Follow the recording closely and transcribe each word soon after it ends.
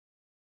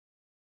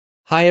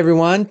Hi,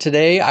 everyone.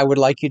 Today, I would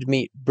like you to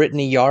meet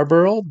Brittany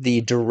Yarborough,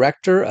 the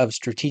Director of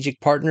Strategic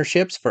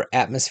Partnerships for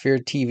Atmosphere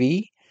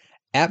TV.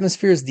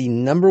 Atmosphere is the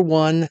number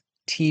one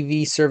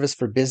TV service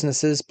for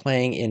businesses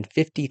playing in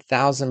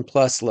 50,000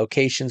 plus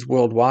locations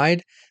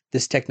worldwide.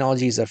 This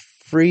technology is a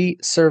free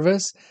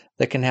service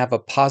that can have a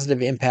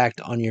positive impact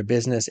on your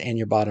business and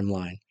your bottom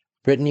line.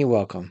 Brittany,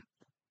 welcome.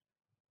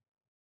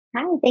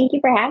 Hi, thank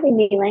you for having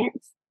me,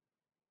 Lance.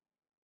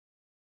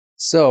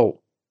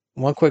 So,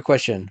 one quick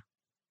question.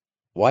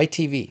 Why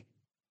TV?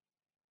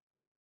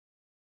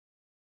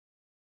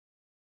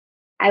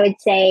 I would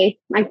say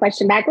my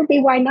question back would be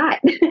why not?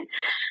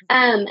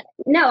 um,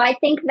 no, I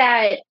think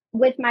that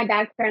with my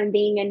background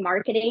being in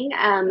marketing,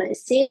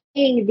 seeing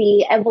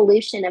the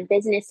evolution of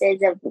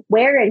businesses of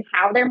where and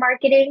how they're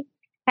marketing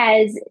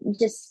has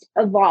just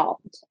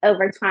evolved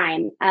over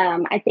time.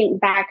 I think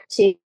back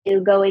to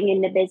going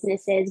into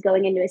businesses,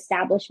 going into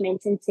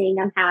establishments, and seeing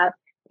them have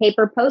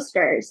paper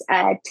posters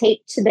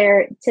taped to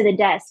the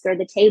desk or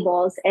the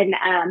tables, and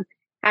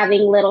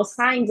having little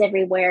signs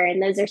everywhere,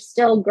 and those are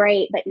still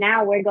great. But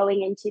now we're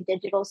going into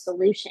digital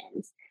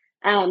solutions.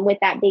 With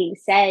that being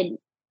said,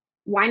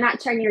 why not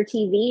turn your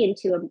TV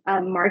into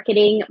a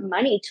marketing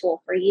money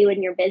tool for you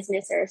and your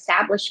business or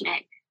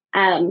establishment?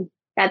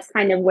 That's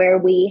kind of where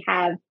we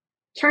have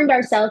turned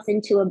ourselves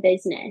into a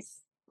business,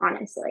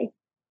 honestly.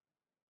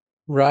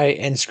 Right.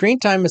 And screen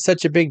time is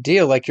such a big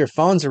deal. Like your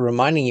phones are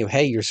reminding you,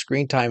 hey, your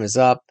screen time is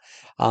up.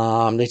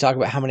 They talk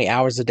about how many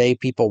hours a day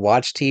people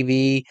watch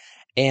TV.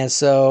 And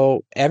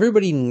so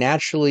everybody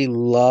naturally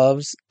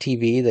loves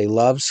TV. They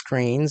love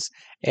screens.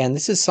 And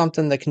this is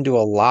something that can do a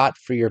lot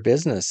for your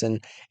business.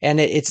 And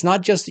it's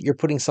not just that you're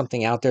putting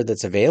something out there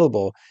that's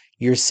available.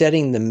 You're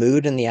setting the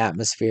mood and the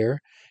atmosphere.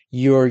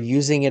 You're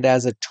using it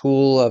as a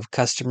tool of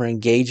customer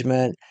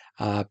engagement,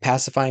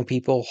 pacifying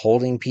people,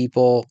 holding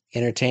people,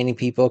 entertaining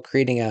people,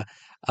 creating a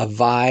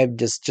vibe,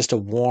 just a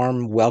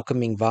warm,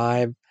 welcoming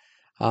vibe.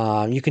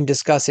 You can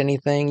discuss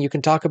anything. You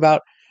can talk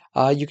about.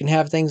 You can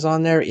have things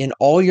on there in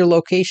all your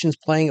locations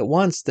playing at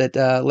once that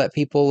let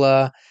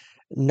people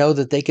know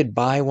that they could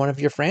buy one of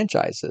your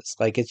franchises.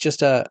 Like it's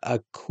just a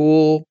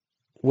cool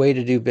way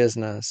to do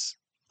business.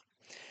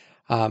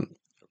 Um,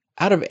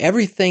 Out of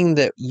everything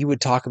that you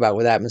would talk about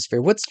with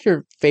Atmosphere, what's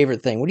your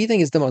favorite thing? What do you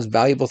think is the most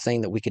valuable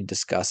thing that we could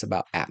discuss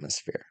about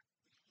Atmosphere?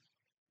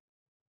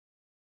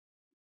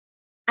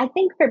 I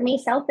think for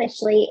me,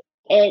 selfishly,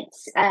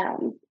 it's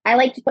I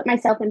like to put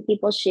myself in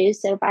people's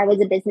shoes. So if I was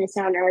a business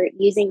owner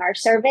using our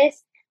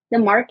service, the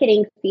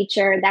marketing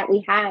feature that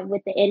we have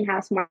with the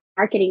in-house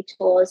marketing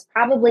tool is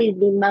probably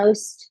the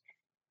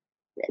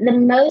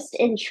most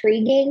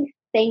intriguing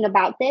thing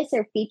about this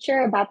or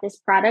feature about this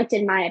product,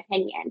 in my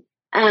opinion.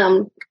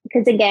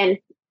 Because again,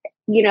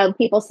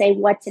 people say,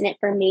 "What's in it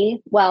for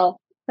me?" Well,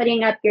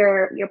 putting up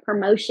your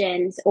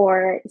promotions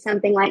or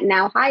something like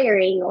now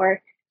hiring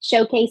or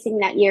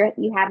showcasing that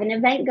you have an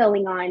event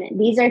going on.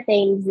 These are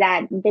things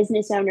that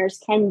business owners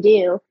can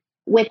do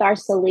with our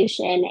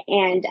solution,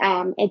 and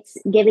it's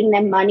giving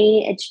them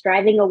money. It's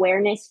driving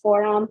awareness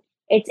for them.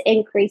 It's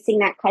increasing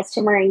that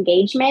customer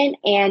engagement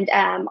and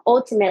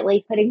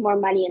ultimately putting more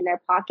money in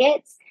their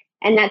pockets.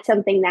 And that's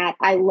something that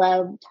I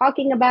love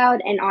talking about,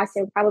 and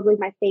also probably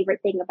my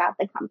favorite thing about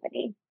the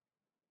company.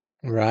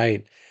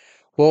 Right.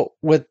 Well,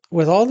 with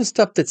all the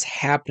stuff that's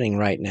happening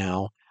right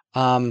now,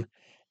 um,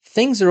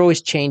 things are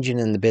always changing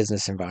in the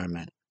business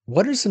environment.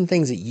 What are some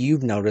things that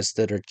you've noticed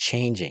that are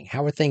changing?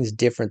 How are things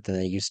different than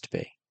they used to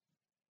be?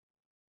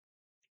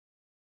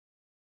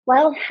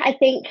 Well, I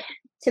think,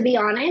 to be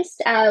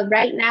honest,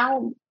 right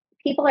now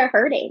people are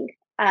hurting.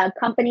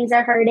 Companies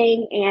are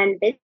hurting, and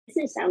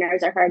business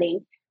owners are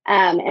hurting.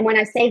 And when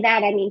I say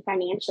that, I mean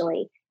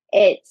financially.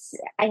 I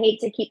hate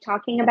to keep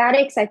talking about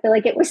it because I feel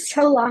like it was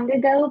so long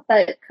ago,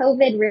 but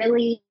COVID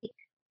really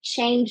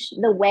changed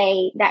the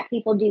way that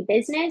people do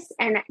business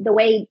and the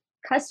way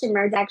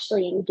customers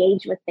actually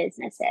engage with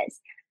businesses.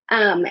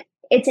 Um,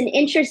 it's an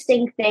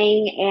interesting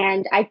thing,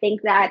 and I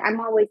think that I'm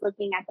always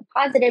looking at the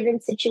positive in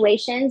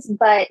situations,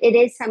 but it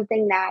is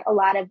something that a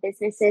lot of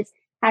businesses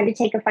had to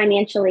take a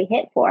financially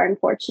hit for,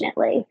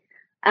 unfortunately.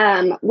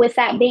 With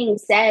that being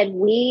said,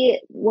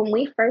 we when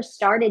we first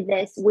started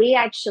this, we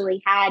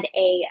actually had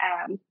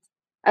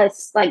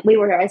we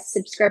were a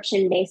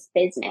subscription based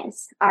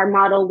business. Our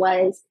model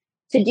was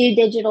to do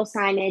digital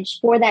signage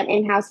for that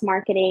in-house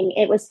marketing.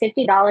 It was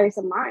 $50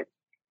 a month,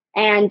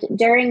 and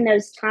during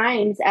those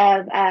times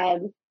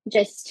of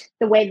just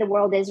the way the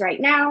world is right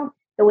now,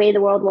 the way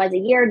the world was a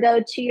year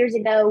ago, 2 years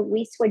ago,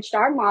 we switched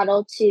our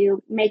model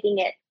to making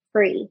it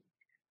free.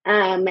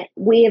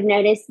 We have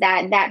noticed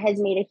that that has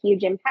made a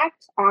huge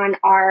impact on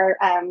our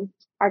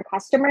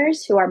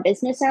customers who are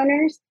business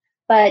owners.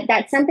 But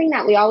that's something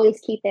that we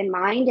always keep in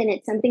mind, and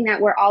it's something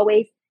that we're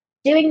always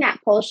doing that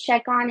pulse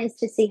check on, is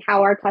to see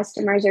how our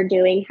customers are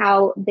doing,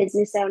 how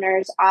business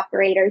owners,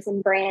 operators,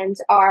 and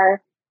brands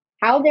are,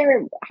 how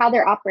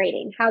they're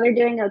operating, how they're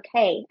doing.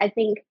 Okay, I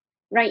think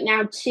right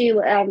now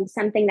too,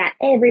 something that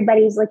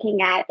everybody's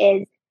looking at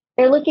is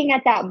they're looking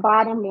at that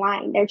bottom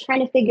line. They're trying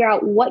to figure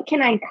out what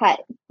can I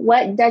cut?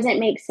 What doesn't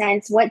make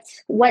sense?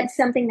 What's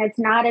something that's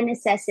not a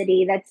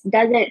necessity, that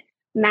doesn't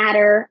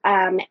matter.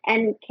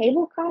 And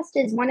cable cost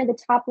is one of the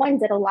top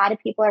ones that a lot of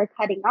people are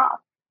cutting off.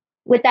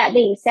 With that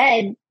being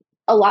said,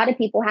 a lot of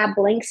people have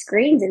blank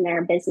screens in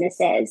their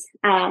businesses,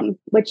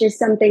 which is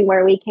something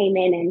where we came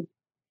in and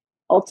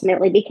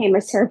ultimately became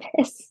a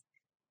service.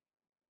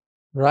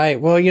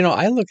 Right. Well,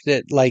 I look at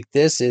it like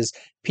this is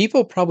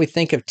people probably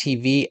think of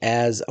TV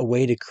as a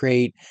way to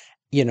create,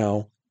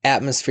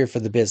 atmosphere for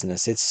the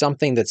business. It's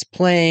something that's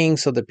playing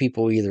so that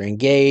people are either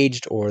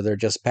engaged or they're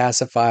just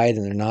pacified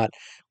and they're not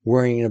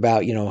worrying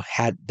about,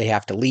 had they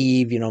have to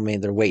leave, maybe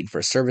they're waiting for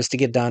a service to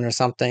get done or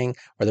something,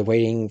 or they're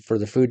waiting for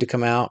the food to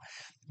come out.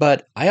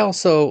 But I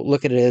also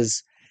look at it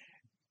as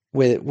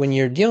when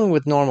you're dealing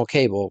with normal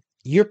cable,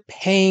 you're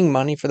paying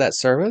money for that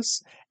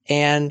service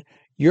and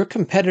your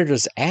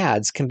competitors'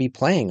 ads can be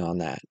playing on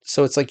that.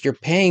 So it's like you're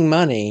paying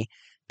money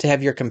to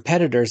have your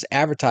competitors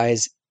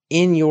advertise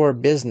in your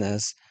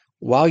business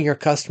while your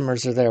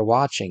customers are there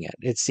watching it.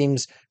 It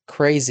seems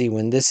crazy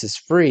when this is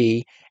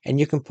free and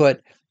you can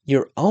put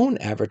your own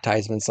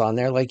advertisements on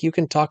there. Like you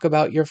can talk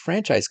about your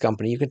franchise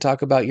company, you can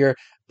talk about your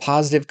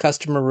positive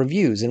customer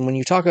reviews. And when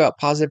you talk about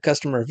positive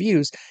customer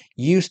reviews,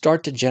 you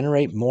start to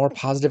generate more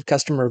positive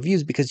customer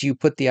reviews because you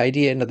put the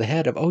idea into the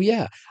head of, oh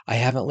yeah, I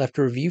haven't left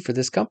a review for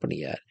this company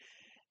yet.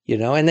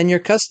 And then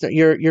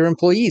your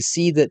employees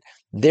see that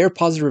their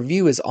positive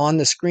review is on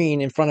the screen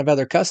in front of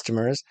other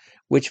customers,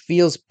 which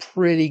feels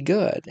pretty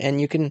good. And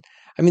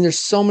there's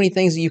so many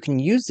things that you can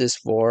use this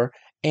for.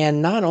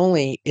 And not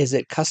only is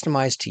it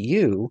customized to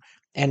you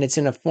and it's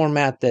in a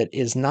format that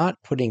is not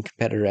putting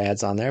competitor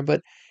ads on there,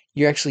 but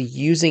you're actually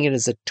using it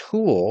as a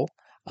tool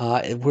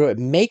where it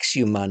makes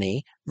you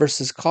money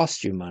versus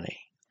costs you money.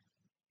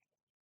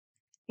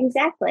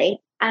 Exactly.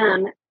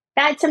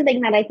 That's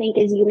something that I think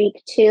is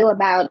unique too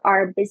about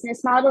our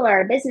business model.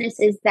 Our business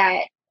is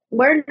that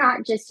we're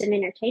not just an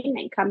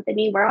entertainment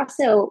company, we're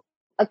also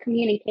a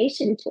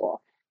communication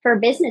tool for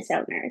business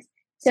owners.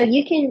 So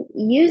you can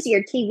use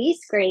your TV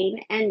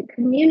screen and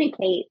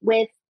communicate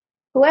with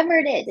whoever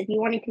it is. If you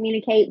want to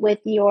communicate with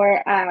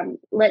your,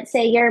 let's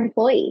say, your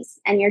employees,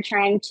 and you're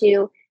trying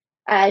to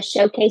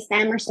showcase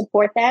them or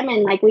support them,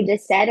 and like we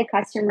just said, a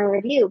customer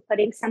review,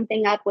 putting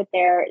something up with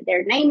their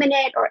name in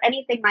it or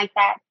anything like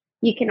that.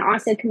 You can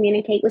also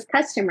communicate with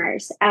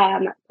customers.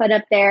 Put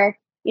up there,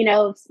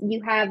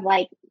 you have,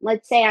 like,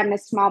 let's say I'm a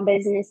small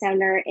business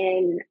owner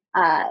in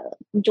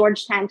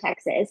Georgetown,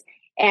 Texas,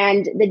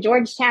 and the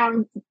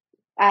Georgetown,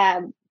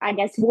 I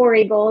guess, War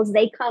Eagles,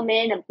 they come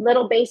in, a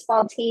little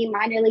baseball team,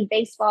 minor league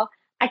baseball.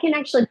 I can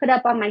actually put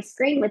up on my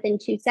screen within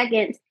 2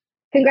 seconds,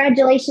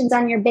 congratulations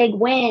on your big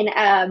win.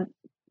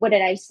 What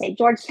did I say?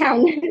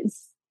 Georgetown.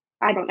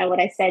 I don't know what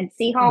I said.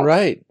 Seahawks,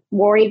 Right.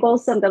 War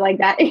Eagles, something like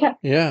that. Yeah.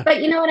 Yeah.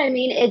 But you know what I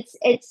mean?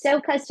 It's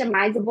so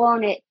customizable,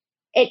 and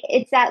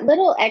it's that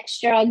little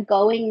extra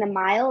going the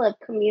mile of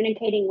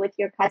communicating with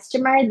your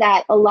customer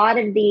that a lot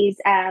of these,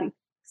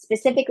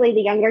 specifically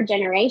the younger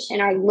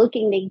generation, are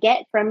looking to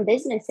get from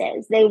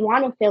businesses. They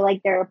want to feel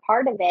like they're a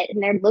part of it,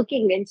 and they're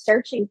looking and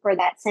searching for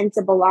that sense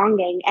of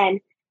belonging, and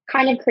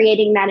kind of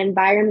creating that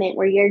environment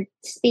where you're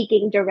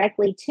speaking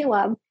directly to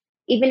them,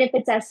 even if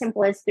it's as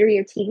simple as through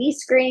your TV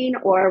screen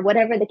or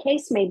whatever the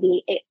case may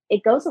be.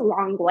 It goes a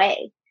long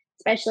way,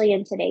 especially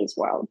in today's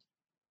world.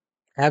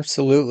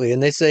 Absolutely.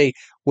 And they say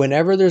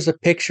whenever there's a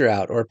picture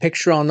out or a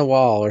picture on the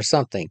wall or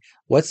something,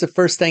 what's the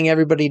first thing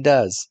everybody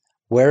does?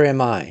 Where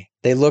am I?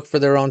 They look for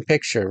their own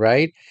picture,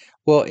 right?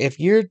 Well, if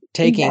you're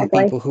taking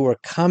Exactly. people who are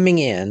coming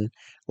in,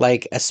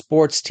 like a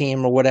sports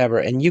team or whatever,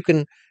 and you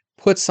can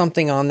put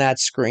something on that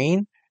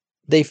screen,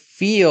 they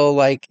feel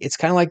like it's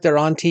kind of like they're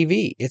on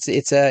TV.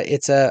 It's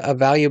a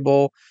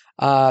valuable,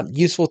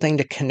 useful thing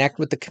to connect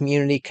with the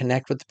community,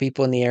 connect with the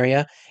people in the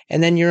area.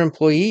 And then your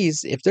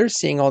employees, if they're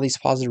seeing all these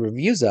positive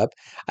reviews up,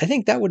 I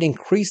think that would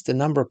increase the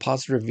number of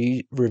positive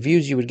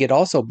reviews you would get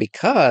also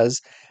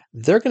because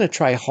they're going to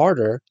try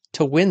harder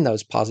to win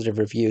those positive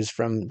reviews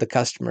from the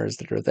customers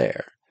that are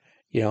there,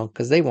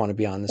 because they want to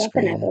be on the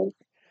screen. Definitely.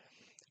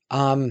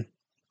 Um,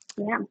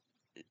 Yeah.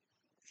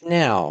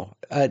 Now,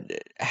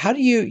 how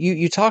do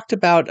you talked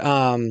about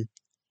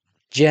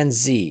Gen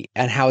Z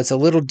and how it's a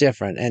little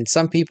different, and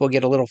some people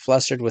get a little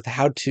flustered with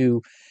how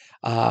to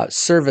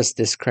service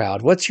this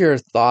crowd. What's your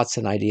thoughts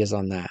and ideas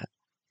on that?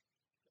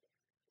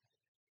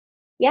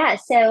 Yeah,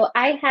 so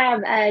I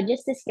have,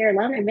 just this year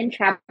alone, I've been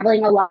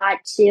traveling a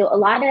lot to a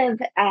lot of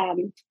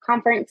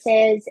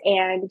conferences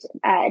and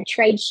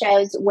trade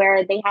shows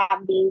where they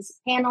have these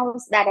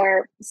panels that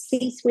are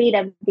C-suite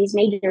of these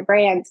major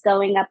brands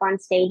going up on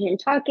stage and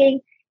talking,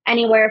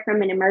 anywhere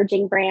from an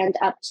emerging brand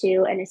up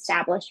to an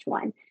established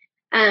one.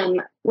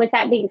 With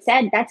that being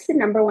said, that's the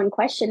number one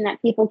question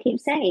that people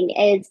keep saying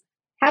is,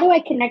 how do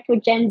I connect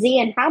with Gen Z,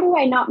 and how do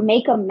I not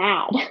make them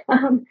mad?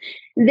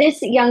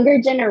 This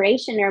younger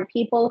generation are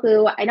people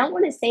who, I don't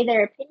want to say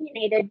they're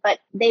opinionated, but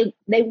they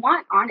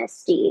want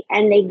honesty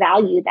and they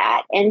value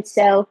that. And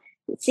so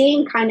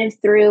seeing kind of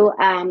through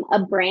a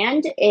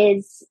brand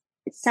is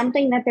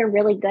something that they're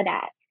really good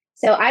at.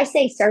 So I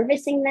say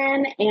servicing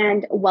them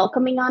and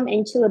welcoming them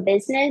into a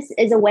business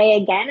is a way,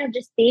 again, of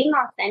just being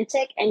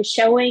authentic and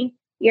showing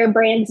your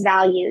brand's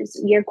values,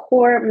 your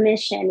core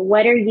mission.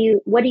 What do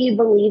you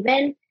believe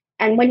in?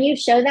 And when you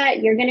show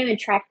that, you're going to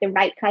attract the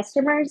right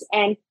customers,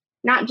 and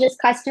not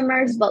just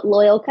customers, but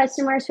loyal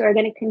customers who are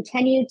going to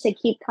continue to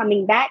keep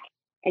coming back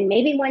and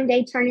maybe one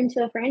day turn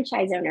into a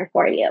franchise owner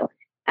for you.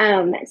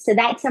 So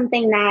that's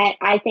something that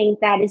I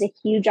think that is a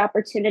huge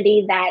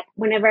opportunity, that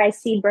whenever I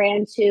see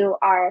brands who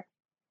are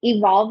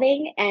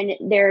evolving and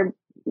they're,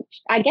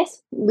 I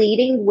guess,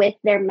 leading with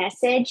their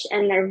message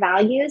and their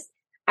values,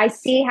 I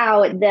see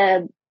how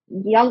the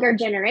younger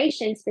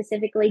generation,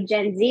 specifically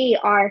Gen Z,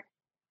 are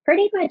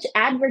pretty much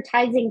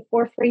advertising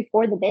for free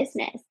for the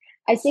business.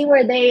 I see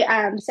where they,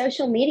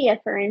 social media,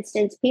 for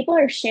instance, people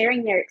are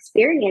sharing their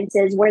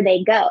experiences where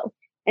they go.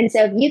 And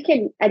so if you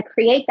can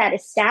create that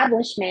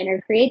establishment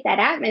or create that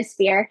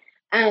atmosphere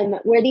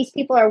where these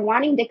people are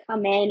wanting to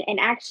come in and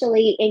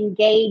actually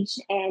engage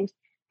and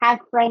have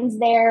friends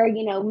there,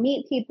 you know,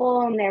 meet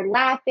people and they're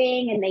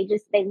laughing and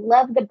they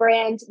love the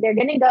brand, they're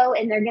going to go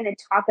and they're going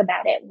to talk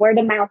about it. Word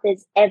of mouth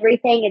is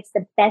everything. It's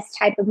the best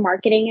type of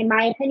marketing, in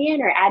my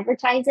opinion, or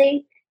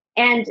advertising.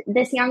 And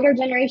this younger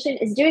generation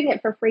is doing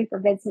it for free for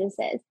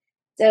businesses.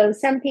 So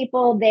some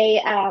people,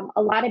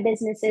 a lot of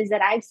businesses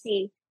that I've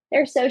seen,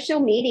 their social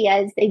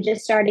medias, they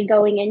just started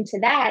going into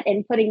that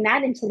and putting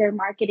that into their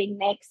marketing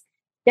mix.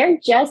 They're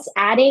just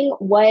adding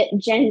what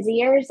Gen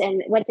Zers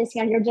and what this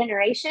younger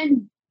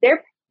generation,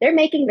 they're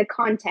making the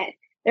content.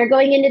 They're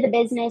going into the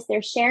business,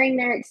 they're sharing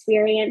their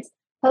experience,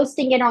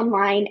 posting it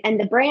online, and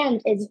the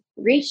brand is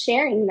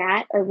resharing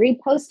that or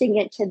reposting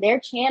it to their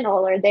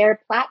channel or their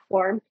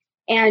platform.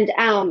 And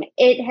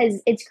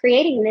it's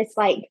creating this,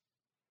 like,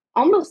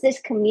 almost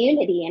this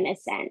community in a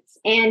sense.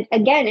 And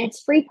again,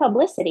 it's free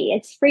publicity,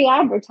 it's free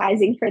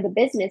advertising for the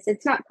business.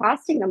 It's not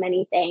costing them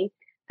anything.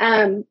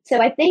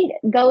 So I think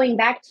going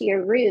back to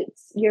your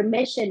roots, your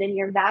mission, and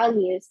your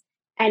values,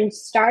 and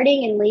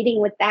starting and leading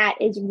with that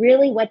is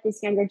really what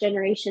this younger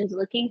generation is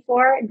looking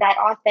for, that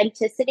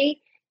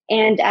authenticity.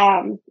 And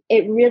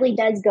it really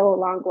does go a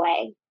long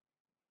way.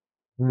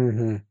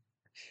 Hmm.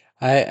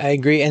 I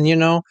agree. And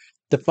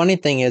the funny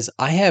thing is,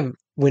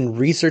 when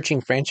researching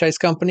franchise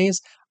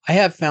companies, I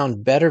have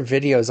found better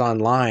videos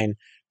online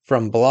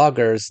from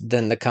bloggers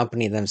than the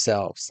company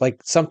themselves.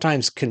 Like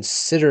sometimes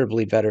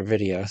considerably better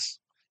videos.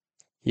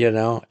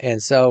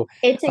 And so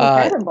It's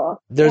uh,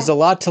 incredible. there's Yeah. a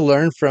lot to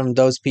learn from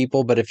those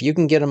people, but if you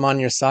can get them on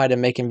your side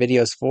and making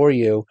videos for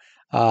you,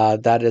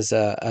 that is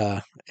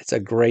it's a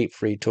great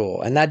free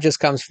tool. And that just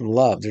comes from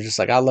love. They're just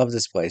like, I love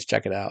this place.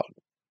 Check it out.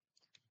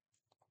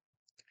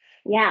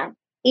 Yeah.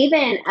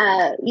 Even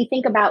you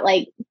think about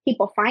like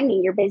people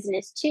finding your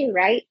business too,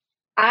 right?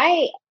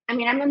 I I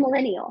mean, I'm a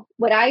millennial.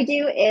 What I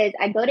do is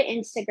I go to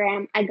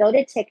Instagram, I go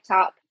to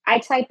TikTok, I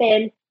type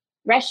in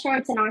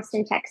restaurants in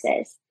Austin,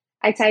 Texas.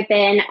 I type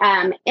in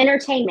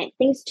entertainment,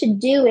 things to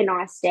do in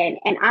Austin,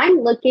 and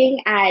I'm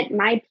looking at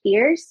my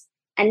peers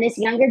and this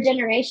younger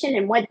generation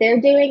and what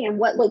they're doing and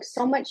what looks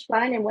so much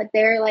fun and what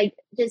they're like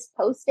just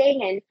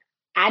posting and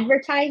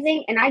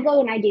advertising, and I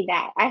go and I do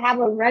that. I have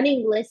a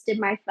running list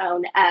in my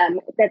phone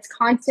that's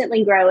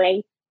constantly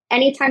growing.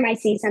 Anytime I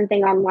see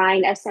something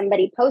online of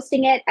somebody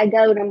posting it, I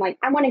go and I'm like,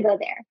 I want to go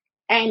there.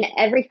 And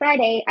every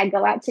Friday I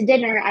go out to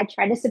dinner. I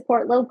try to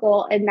support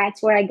local, and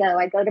that's where I go.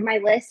 I go to my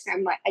list and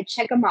I'm like, I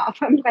check them off.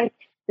 I'm like,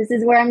 this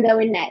is where I'm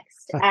going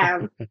next.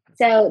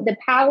 So the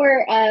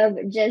power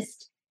of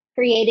just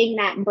creating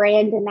that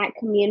brand and that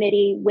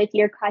community with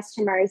your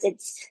customers,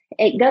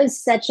 it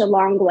goes such a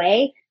long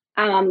way.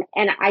 And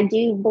I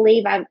do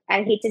believe, I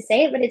hate to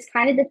say it, but it's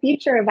kind of the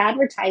future of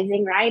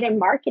advertising, right? And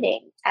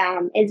marketing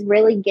is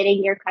really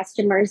getting your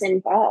customers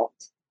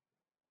involved.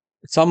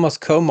 It's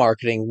almost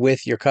co-marketing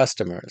with your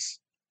customers.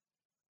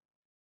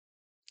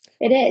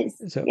 It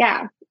is. So,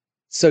 Yeah.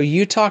 so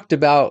you talked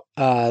about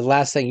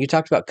last thing, you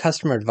talked about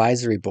customer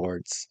advisory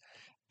boards.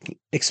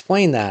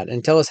 Explain that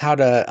and tell us how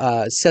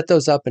to set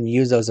those up and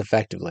use those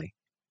effectively.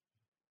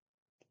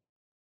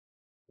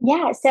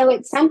 Yeah, so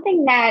it's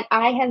something that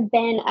I have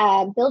been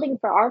building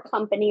for our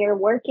company or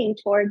working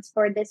towards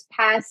for this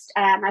past,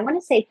 I want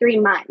to say 3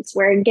 months.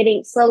 We're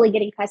slowly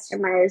getting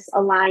customers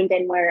aligned,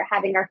 and we're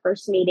having our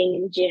first meeting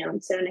in June,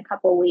 so in a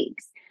couple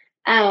weeks.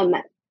 Um,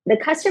 the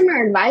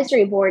customer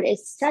advisory board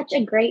is such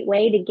a great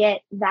way to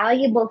get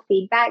valuable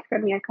feedback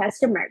from your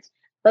customers,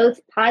 both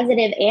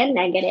positive and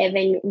negative,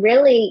 and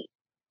really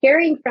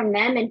hearing from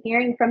them and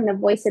hearing from the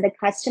voice of the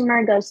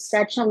customer goes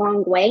such a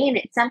long way. And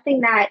it's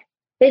something that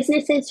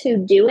businesses who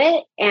do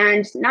it,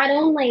 and not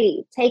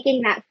only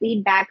taking that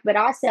feedback, but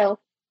also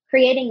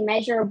creating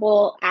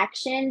measurable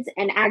actions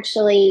and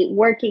actually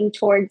working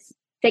towards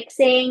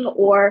fixing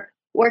or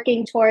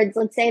working towards,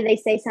 let's say they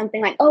say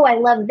something like, oh, I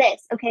love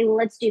this. Okay, well,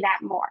 let's do that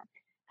more.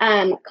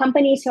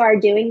 Companies who are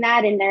doing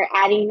that and they're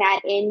adding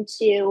that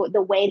into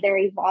the way they're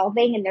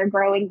evolving and they're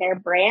growing their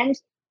brand,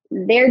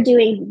 they're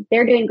doing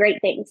great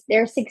things.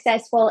 They're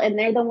successful, and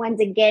they're the ones,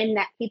 again,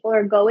 that people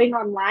are going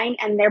online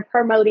and they're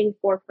promoting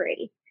for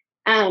free.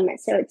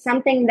 So it's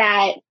something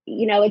that,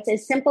 it's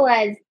as simple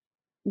as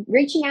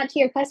reaching out to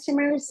your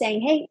customers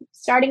saying, hey,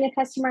 starting a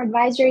customer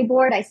advisory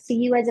board. I see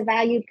you as a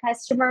valued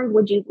customer.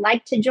 Would you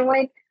like to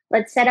join?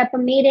 Let's set up a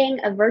meeting,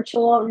 a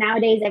virtual.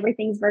 Nowadays,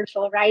 everything's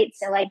virtual, right?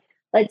 So, like,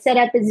 let's set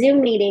up a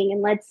Zoom meeting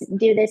and let's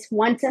do this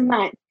once a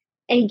month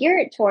and gear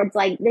it towards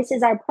like, this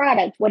is our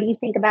product. What do you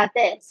think about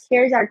this?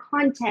 Here's our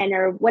content,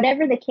 or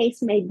whatever the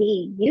case may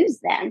be. Use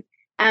them.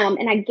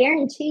 And I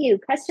guarantee you,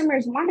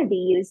 customers want to be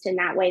used in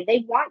that way.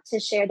 They want to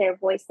share their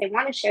voice, they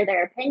want to share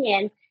their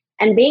opinion,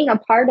 and being a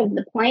part of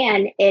the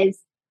plan is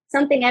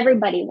something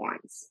everybody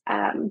wants.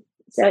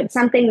 So it's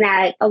something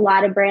that a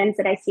lot of brands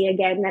that I see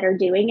again that are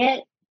doing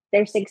it,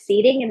 they're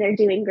succeeding and they're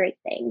doing great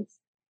things.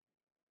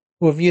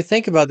 Well, if you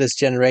think about this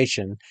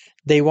generation,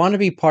 they want to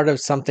be part of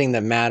something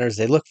that matters.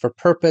 They look for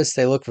purpose,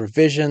 they look for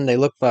vision, they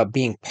look for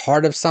being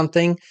part of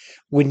something.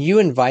 When you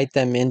invite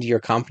them into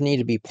your company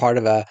to be part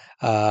of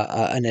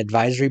an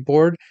advisory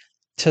board,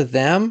 to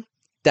them,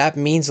 that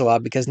means a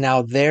lot because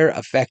now they're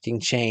affecting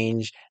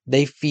change.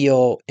 They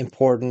feel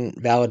important,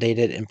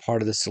 validated, and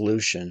part of the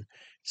solution.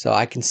 So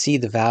I can see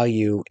the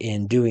value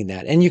in doing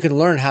that. And you can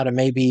learn how to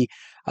maybe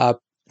uh,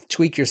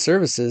 tweak your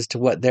services to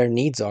what their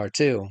needs are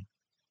too.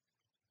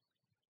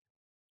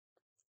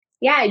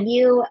 Yeah,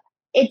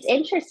 it's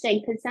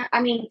interesting because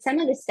I mean, some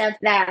of the stuff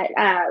that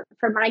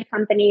for my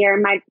company or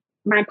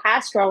my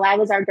past role, I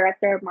was our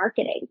director of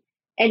marketing.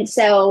 And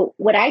so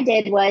what I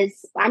did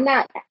was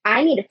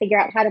I need to figure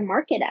out how to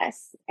market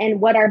us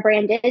and what our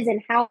brand is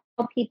and how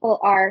people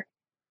are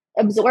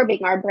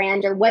absorbing our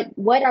brand, or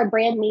what our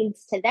brand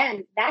means to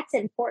them. That's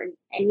important,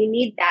 and you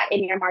need that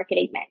in your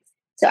marketing mix.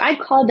 So I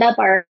called up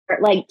our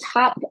like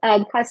top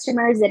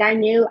customers that I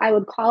knew. I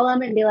would call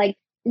them and be like,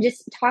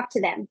 just talk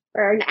to them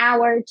for an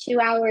hour, 2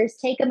 hours,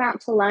 take them out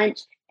to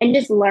lunch and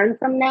just learn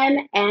from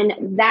them.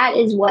 And that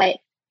is what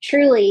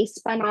truly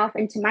spun off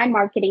into my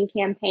marketing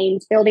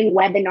campaigns, building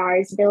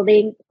webinars,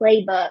 building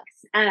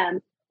playbooks,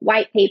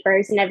 white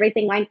papers, and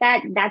everything like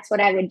that. That's what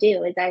I would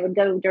do. Is I would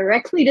go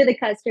directly to the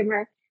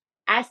customer,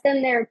 ask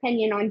them their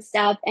opinion on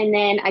stuff, and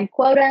then I'd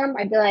quote them.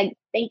 I'd be like,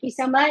 thank you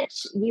so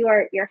much,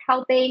 you're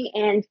helping.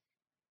 And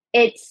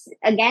it's,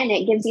 again,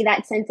 it gives you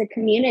that sense of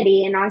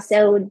community, and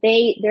also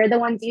they're the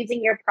ones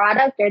using your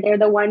product, or they're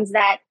the ones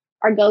that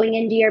are going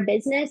into your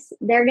business.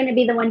 They're going to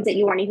be the ones that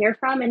you want to hear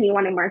from and you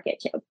want to market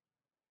to.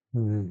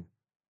 Mhm.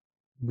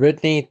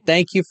 Brittany,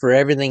 thank you for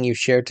everything you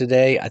shared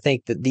today. I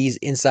think that these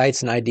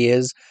insights and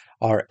ideas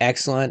are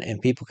excellent and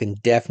people can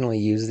definitely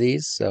use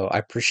these. So I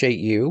appreciate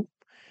you.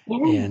 Yeah,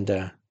 And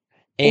thank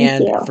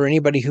and you. for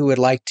anybody who would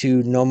like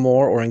to know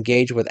more or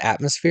engage with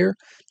Atmosphere,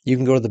 you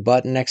can go to the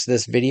button next to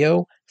this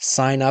video,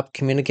 sign up,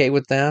 communicate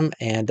with them,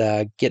 and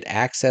get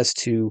access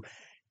to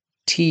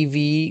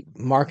TV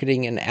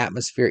marketing and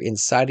Atmosphere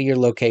inside of your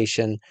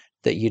location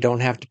that you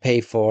don't have to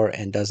pay for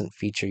and doesn't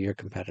feature your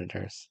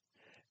competitors.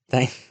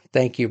 Thank,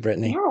 thank you,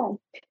 Brittany.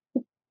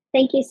 Yeah,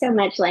 thank you so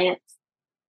much, Lance.